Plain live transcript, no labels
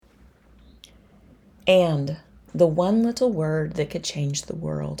And The One Little Word That Could Change the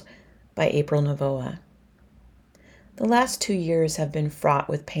World by April Novoa. The last 2 years have been fraught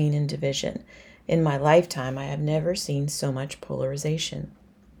with pain and division. In my lifetime, I have never seen so much polarization.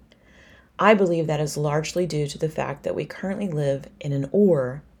 I believe that is largely due to the fact that we currently live in an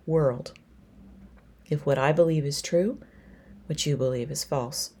or world. If what I believe is true, what you believe is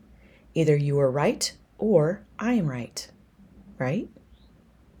false. Either you are right or I am right. Right?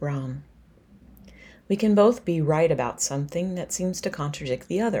 Wrong. We can both be right about something that seems to contradict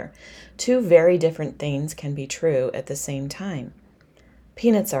the other. Two very different things can be true at the same time.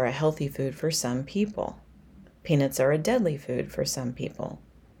 Peanuts are a healthy food for some people. Peanuts are a deadly food for some people.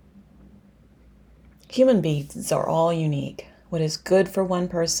 Human beings are all unique. What is good for one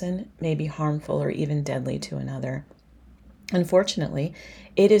person may be harmful or even deadly to another. Unfortunately,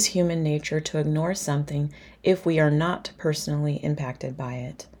 it is human nature to ignore something if we are not personally impacted by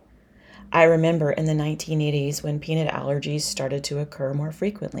it. I remember in the 1980s when peanut allergies started to occur more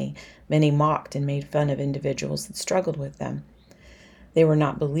frequently. Many mocked and made fun of individuals that struggled with them. They were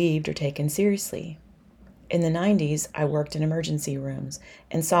not believed or taken seriously. In the 90s, I worked in emergency rooms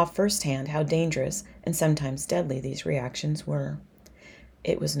and saw firsthand how dangerous and sometimes deadly these reactions were.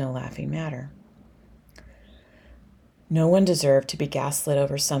 It was no laughing matter. No one deserved to be gaslit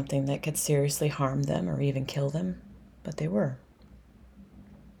over something that could seriously harm them or even kill them, but they were.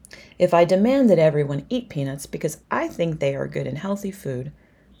 If I demand that everyone eat peanuts because I think they are good and healthy food,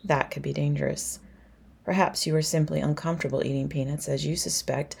 that could be dangerous. Perhaps you are simply uncomfortable eating peanuts as you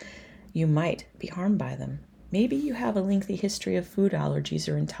suspect you might be harmed by them. Maybe you have a lengthy history of food allergies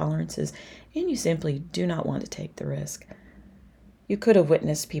or intolerances and you simply do not want to take the risk. You could have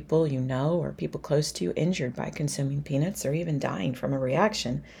witnessed people you know or people close to you injured by consuming peanuts or even dying from a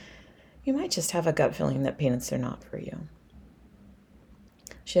reaction. You might just have a gut feeling that peanuts are not for you.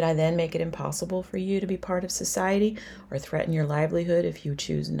 Should I then make it impossible for you to be part of society or threaten your livelihood if you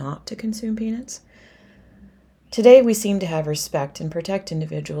choose not to consume peanuts? Today, we seem to have respect and protect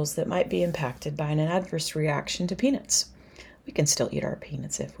individuals that might be impacted by an adverse reaction to peanuts. We can still eat our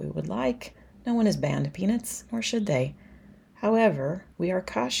peanuts if we would like. No one has banned peanuts, nor should they. However, we are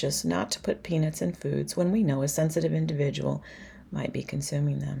cautious not to put peanuts in foods when we know a sensitive individual might be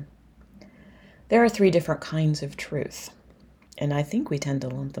consuming them. There are 3 different kinds of truth, and I think we tend to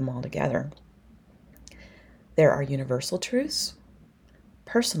lump them all together. There are universal truths,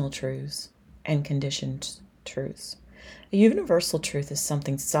 personal truths, and conditioned truths. A universal truth is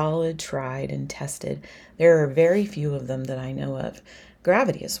something solid, tried, and tested. There are very few of them that I know of.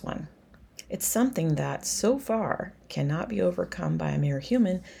 Gravity is one. It's something that, so far, cannot be overcome by a mere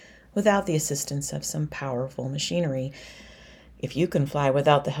human without the assistance of some powerful machinery. If you can fly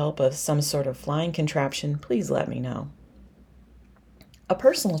without the help of some sort of flying contraption, please let me know. A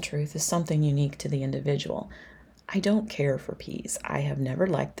personal truth is something unique to the individual. I don't care for peas. I have never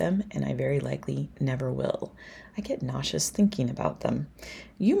liked them, and I very likely never will. I get nauseous thinking about them.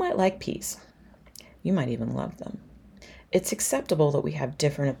 You might like peas. You might even love them. It's acceptable that we have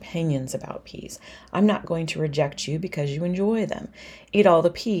different opinions about peas. I'm not going to reject you because you enjoy them. Eat all the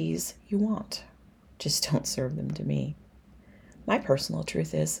peas you want. Just don't serve them to me. My personal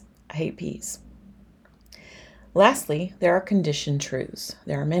truth is, I hate peas. Lastly, there are conditioned truths.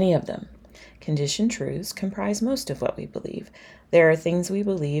 There are many of them. Conditioned truths comprise most of what we believe. There are things we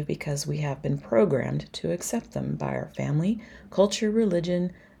believe because we have been programmed to accept them by our family, culture,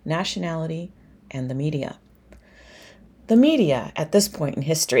 religion, nationality, and the media. The media, at this point in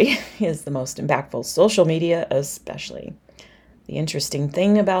history, is the most impactful, social media especially. The interesting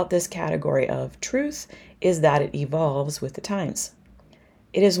thing about this category of truth is that it evolves with the times.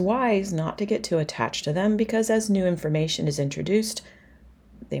 It is wise not to get too attached to them because as new information is introduced,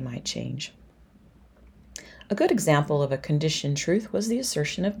 they might change. A good example of a conditioned truth was the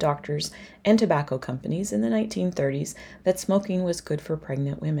assertion of doctors and tobacco companies in the 1930s that smoking was good for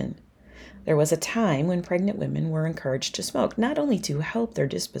pregnant women. There was a time when pregnant women were encouraged to smoke, not only to help their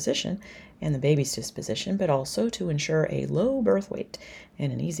disposition and the baby's disposition, but also to ensure a low birth weight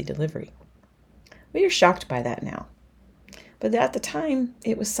and an easy delivery. We are shocked by that now. But at the time,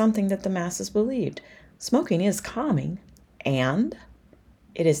 it was something that the masses believed. Smoking is calming, and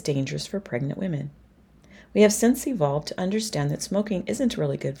it is dangerous for pregnant women. We have since evolved to understand that smoking isn't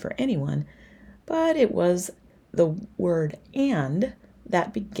really good for anyone, but it was the word "and"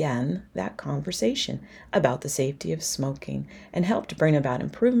 that began that conversation about the safety of smoking and helped bring about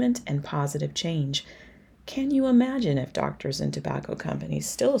improvement and positive change. Can you imagine if doctors and tobacco companies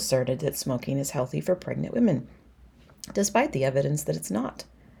still asserted that smoking is healthy for pregnant women, despite the evidence that it's not?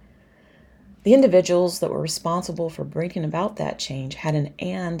 The individuals that were responsible for bringing about that change had an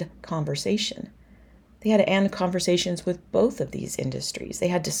 "and" conversation. They had to end conversations with both of these industries. They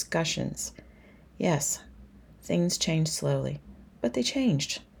had discussions. Yes, things changed slowly, but they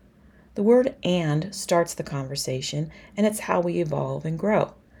changed. The word "and" starts the conversation, and it's how we evolve and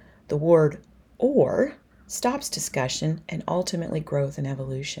grow. The word "or" stops discussion and ultimately growth and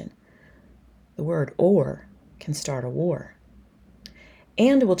evolution. The word "or" can start a war.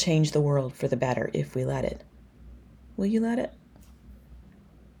 And will change the world for the better if we let it. Will you let it?